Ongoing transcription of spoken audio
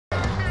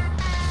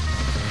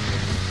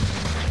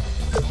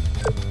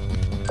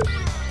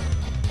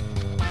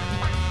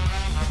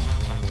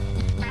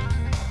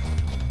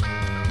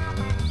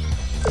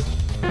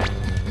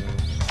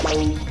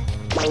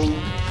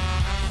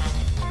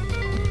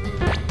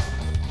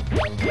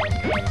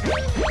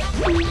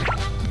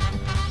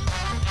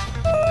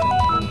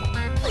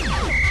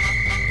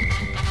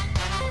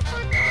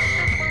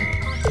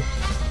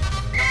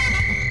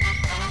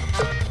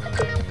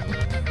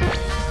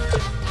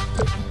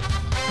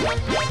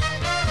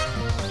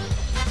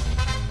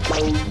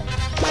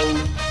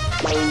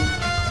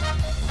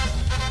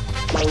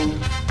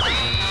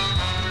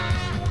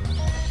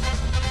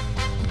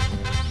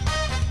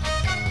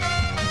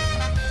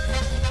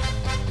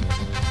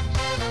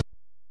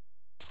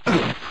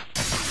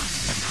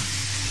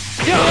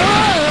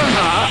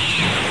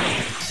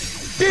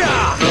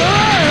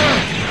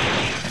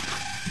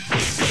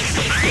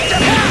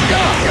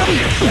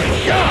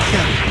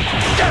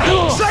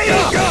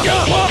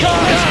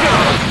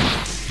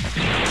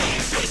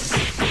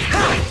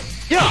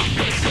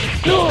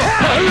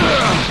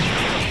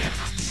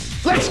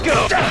Let's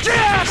go!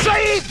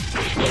 Save!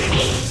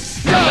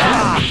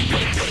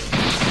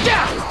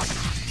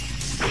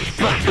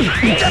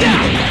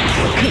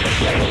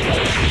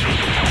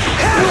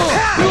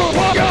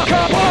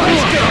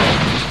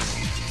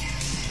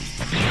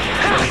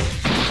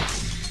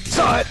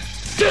 Saw it!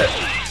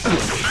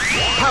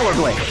 Power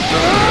Blade!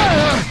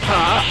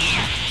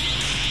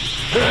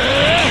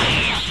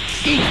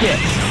 Eat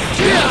this!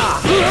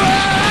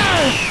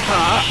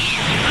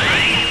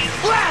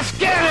 Blast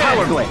Cannon!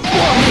 Power Blade!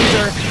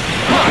 Loser!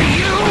 Are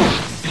you?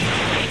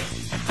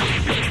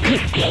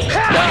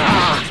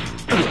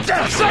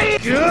 Say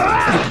it!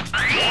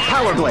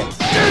 Power Blade!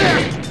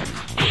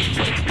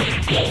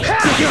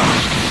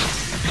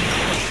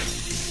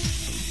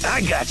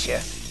 I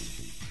gotcha!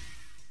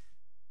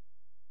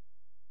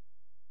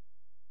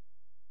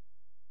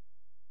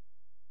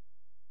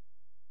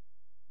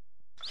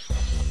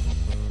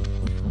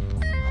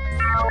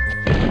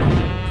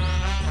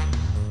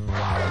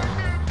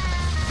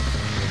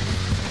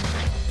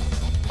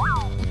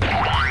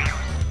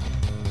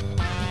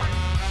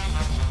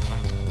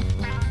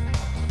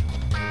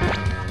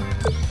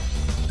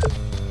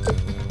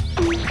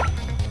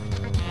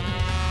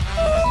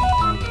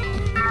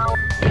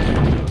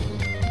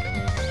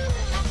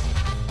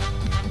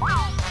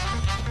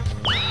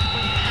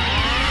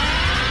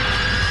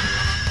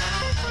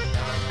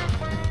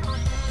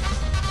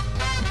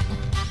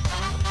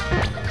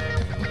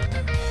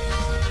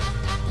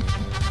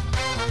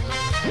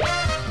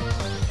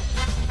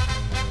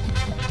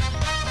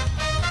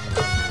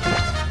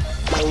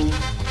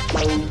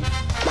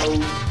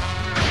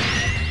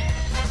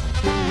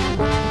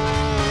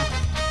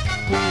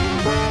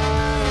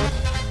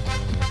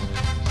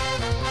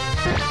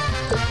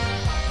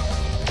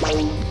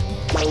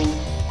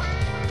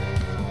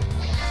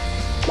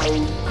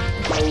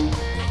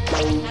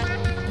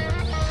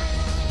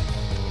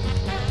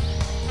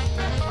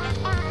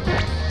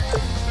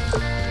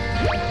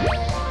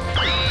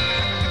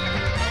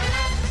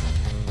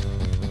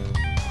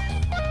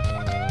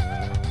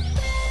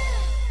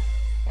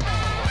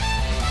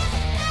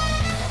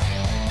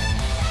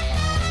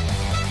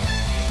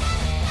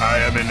 I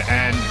am an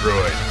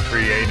android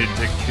created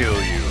to kill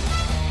you.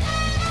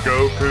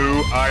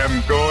 Goku, I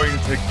am going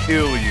to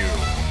kill you.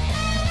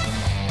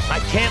 I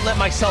can't let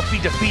myself be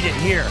defeated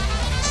here.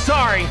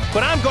 Sorry,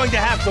 but I'm going to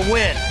have to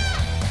win.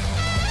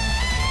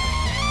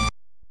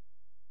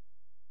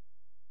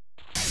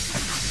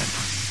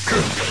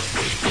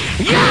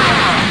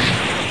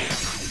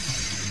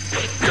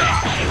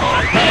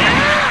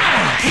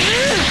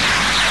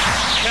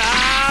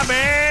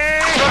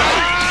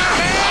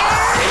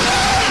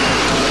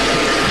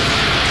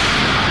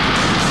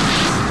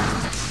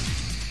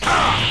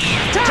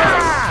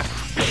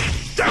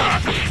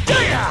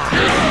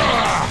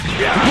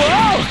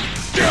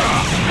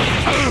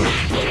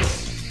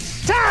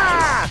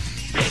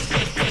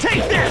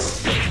 Take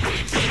this!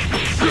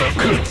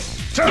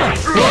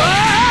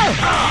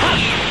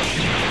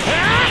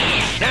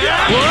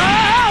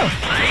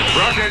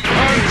 Rocket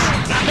punch!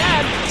 Not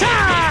bad!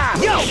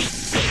 Yo!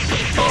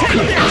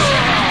 Take this!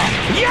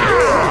 Yeah!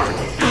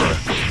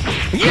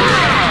 Yeah!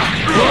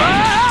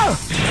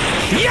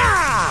 Yeah!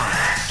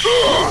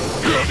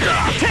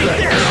 Take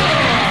this!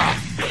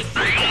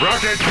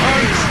 Rocket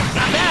punch!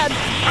 Not bad!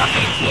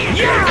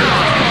 Yeah!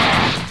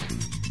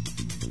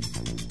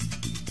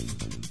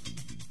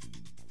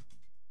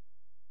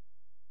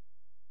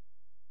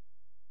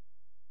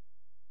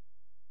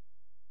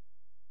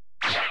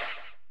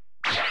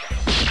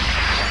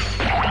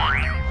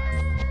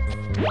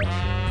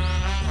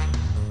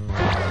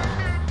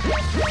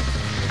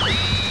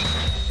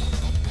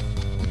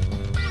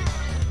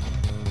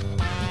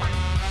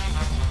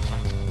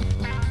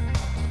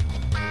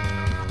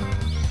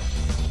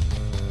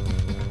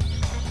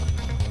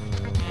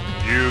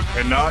 You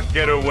cannot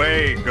get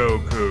away,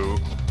 Goku.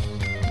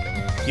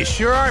 You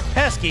sure are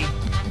pesky.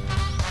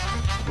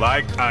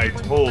 Like I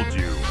told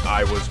you,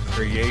 I was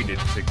created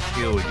to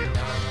kill you.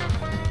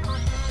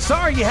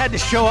 Sorry you had to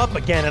show up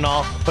again and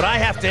all, but I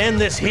have to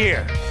end this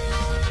here.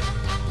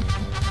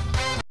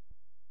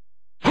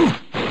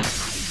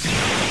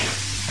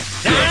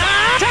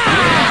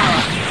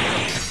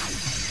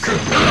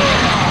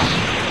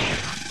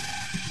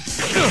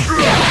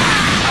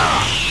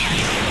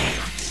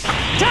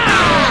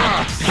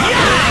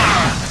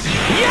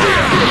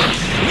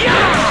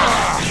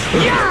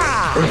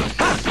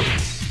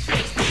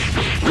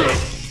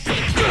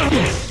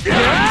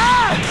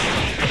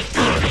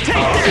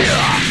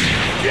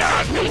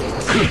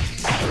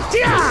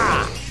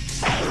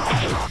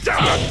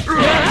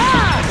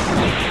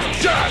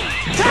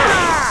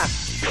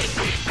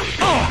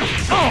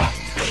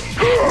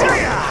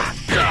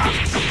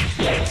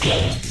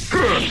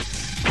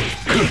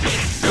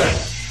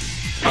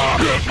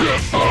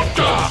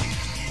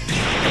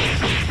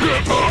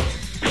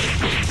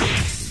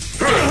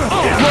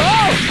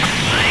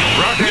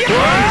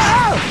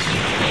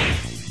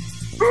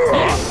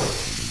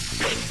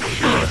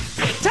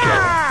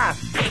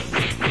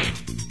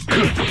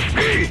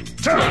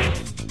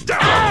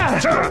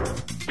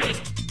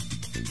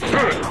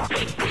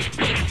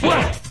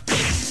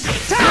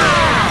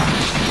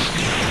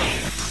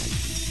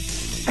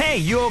 Hey,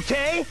 you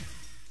okay?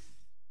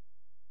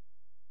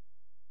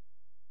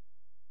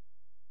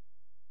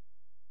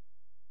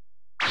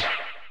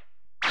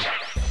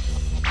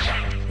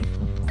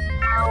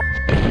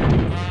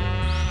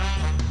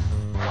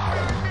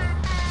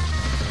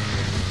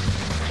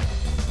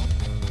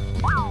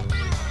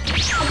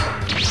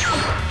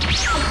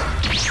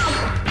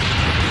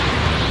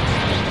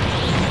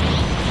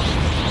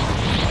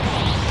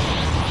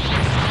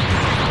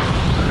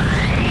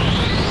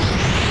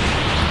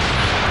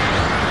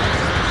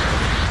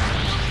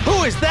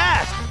 Who is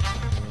that?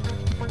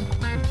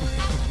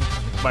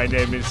 My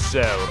name is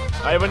Cell.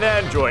 I am an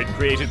android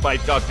created by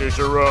Dr.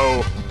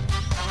 Gero.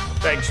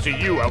 Thanks to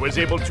you, I was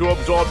able to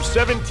absorb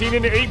 17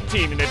 and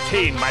 18 and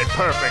attain my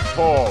perfect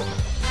form.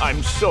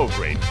 I'm so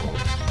grateful.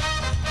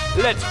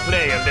 Let's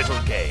play a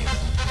little game.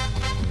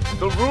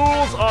 The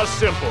rules are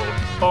simple.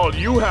 All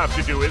you have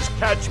to do is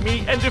catch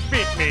me and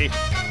defeat me.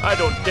 I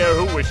don't care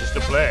who wishes to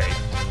play.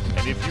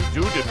 And if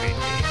you do defeat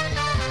me,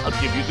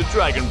 I'll give you the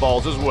Dragon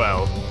Balls as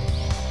well.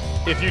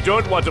 If you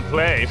don't want to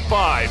play,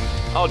 fine.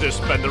 I'll just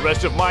spend the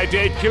rest of my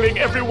day killing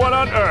everyone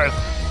on Earth.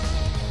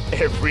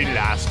 Every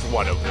last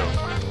one of them.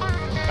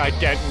 I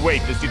can't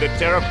wait to see the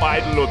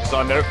terrified looks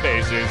on their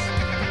faces.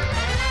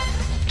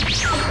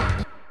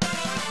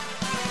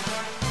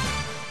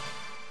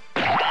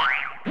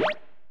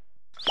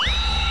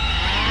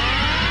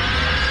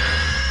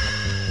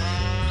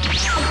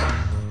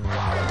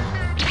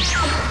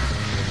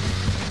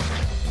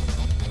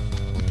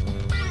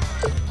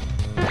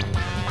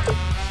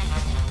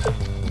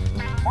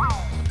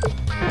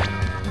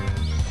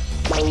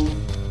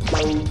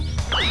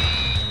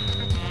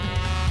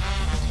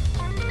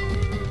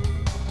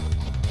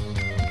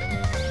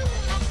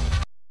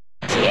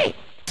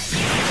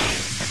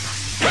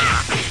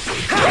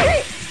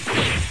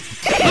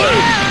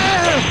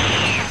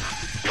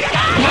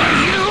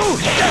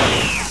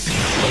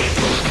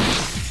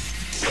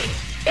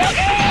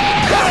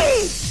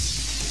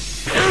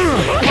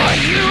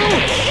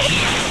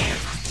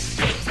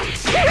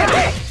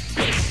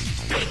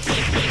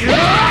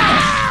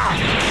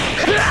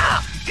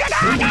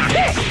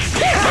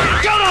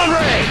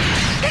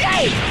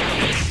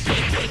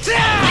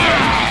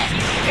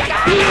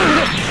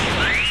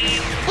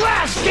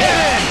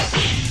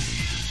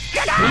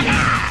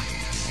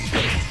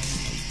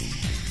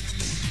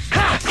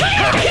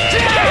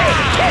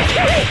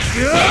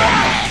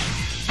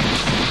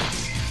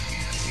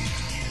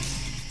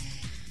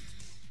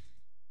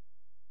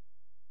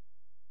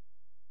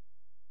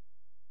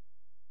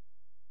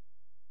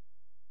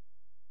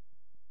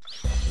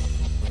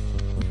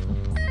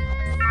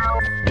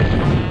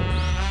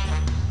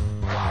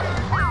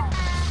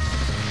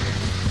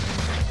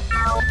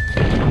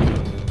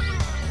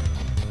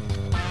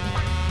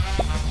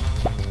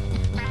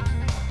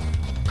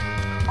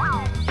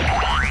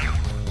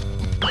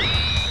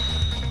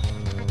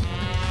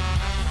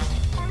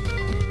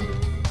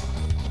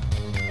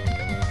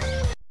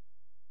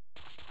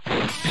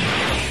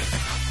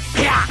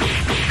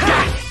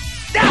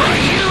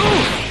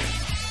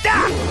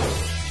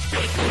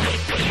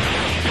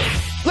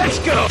 Let's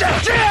go!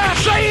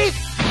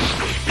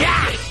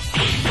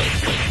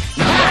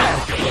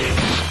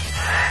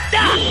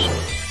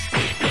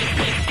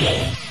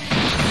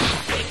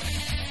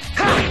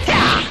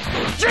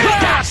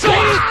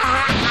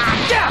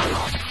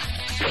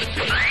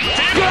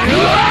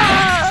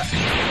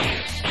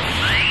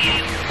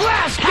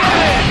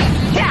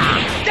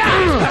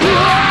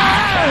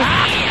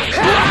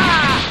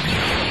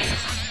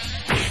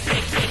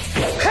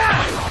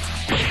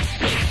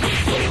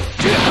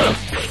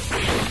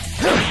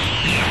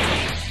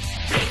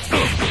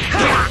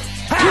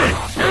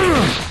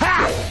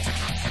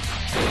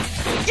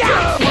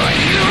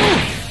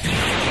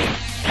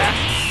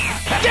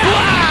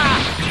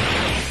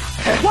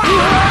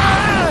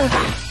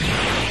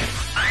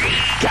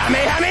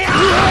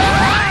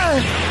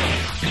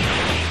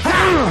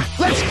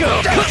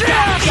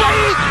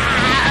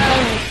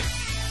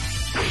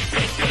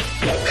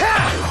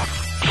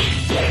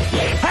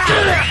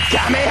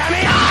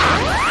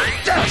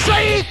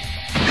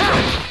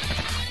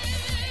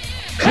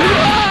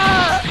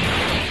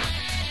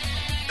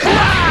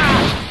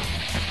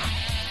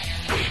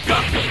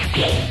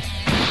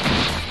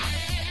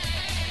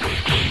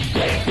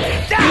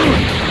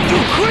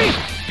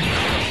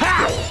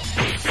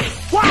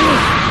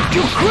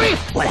 You creep!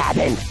 What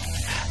happened?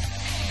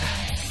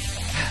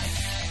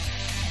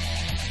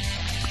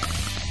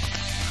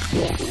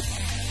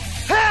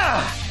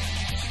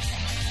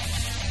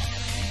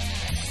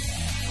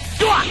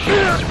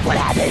 What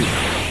happened?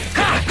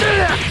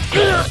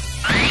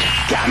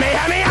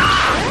 Kamehameha!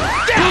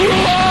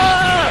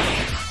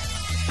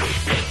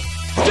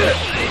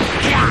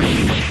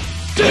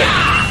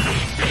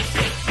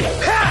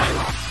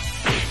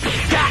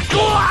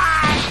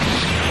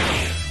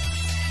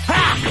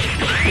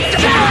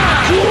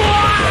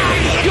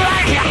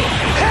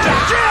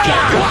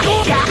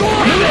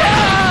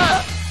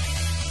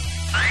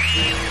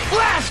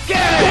 Let's get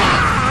it!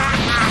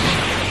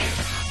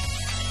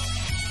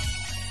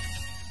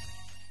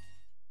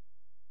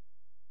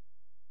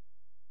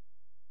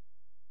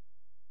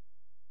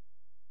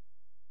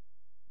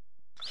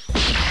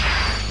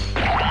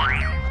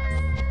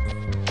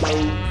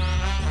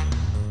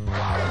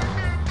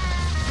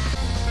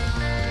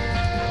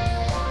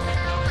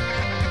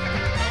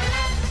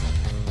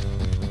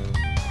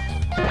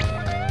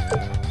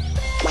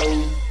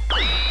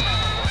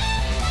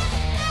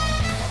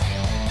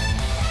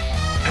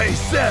 Hey,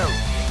 Cell!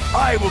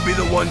 I will be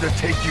the one to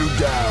take you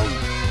down.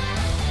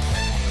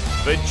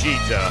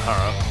 Vegeta,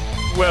 huh?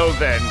 Well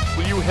then,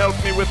 will you help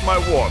me with my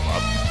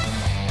warm-up?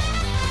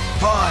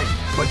 Fine,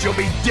 but you'll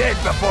be dead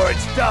before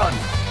it's done.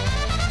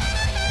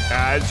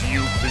 As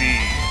you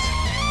please.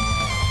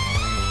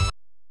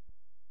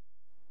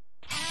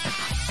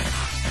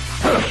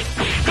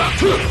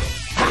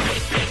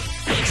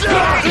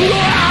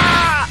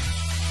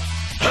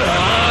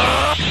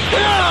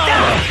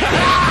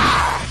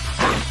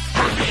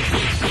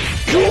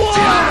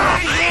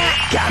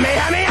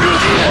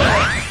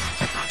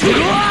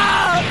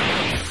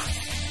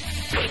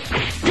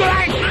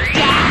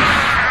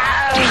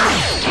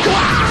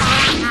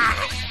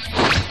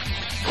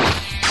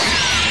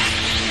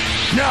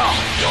 Now,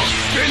 you'll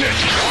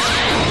finish!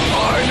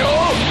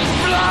 Final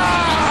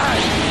Blast!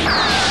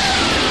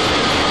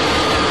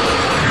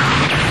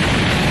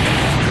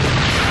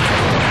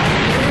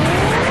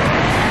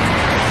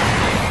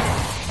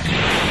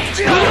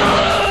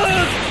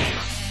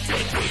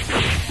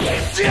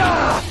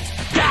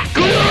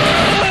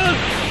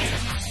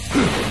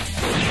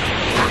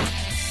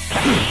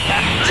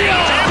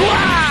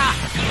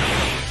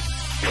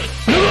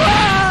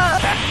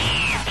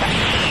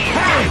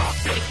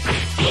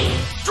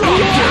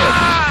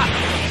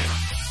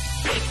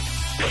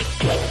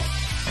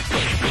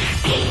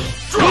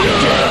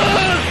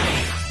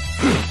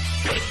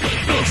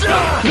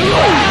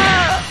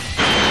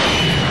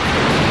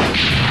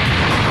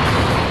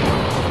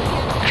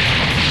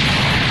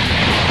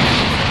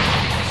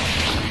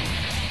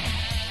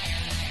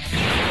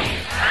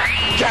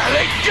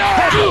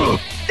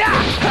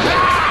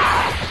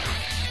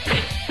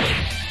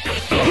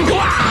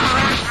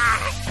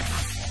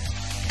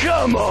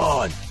 Come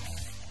on!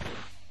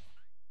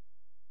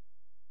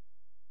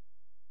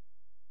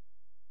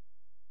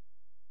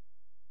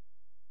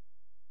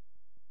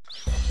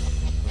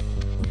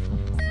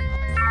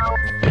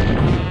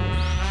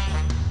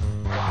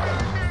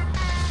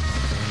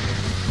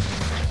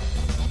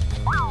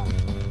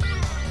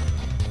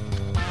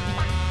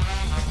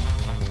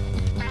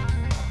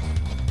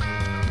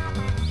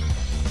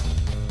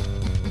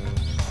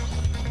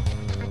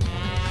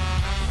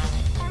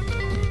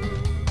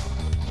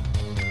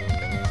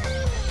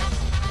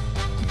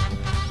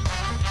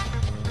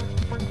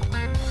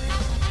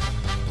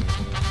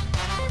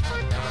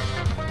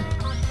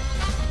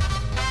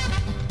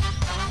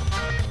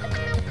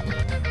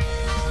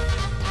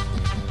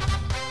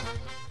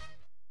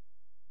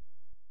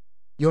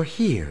 You're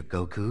here,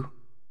 Goku.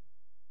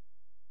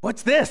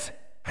 What's this?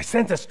 I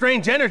sense a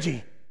strange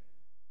energy.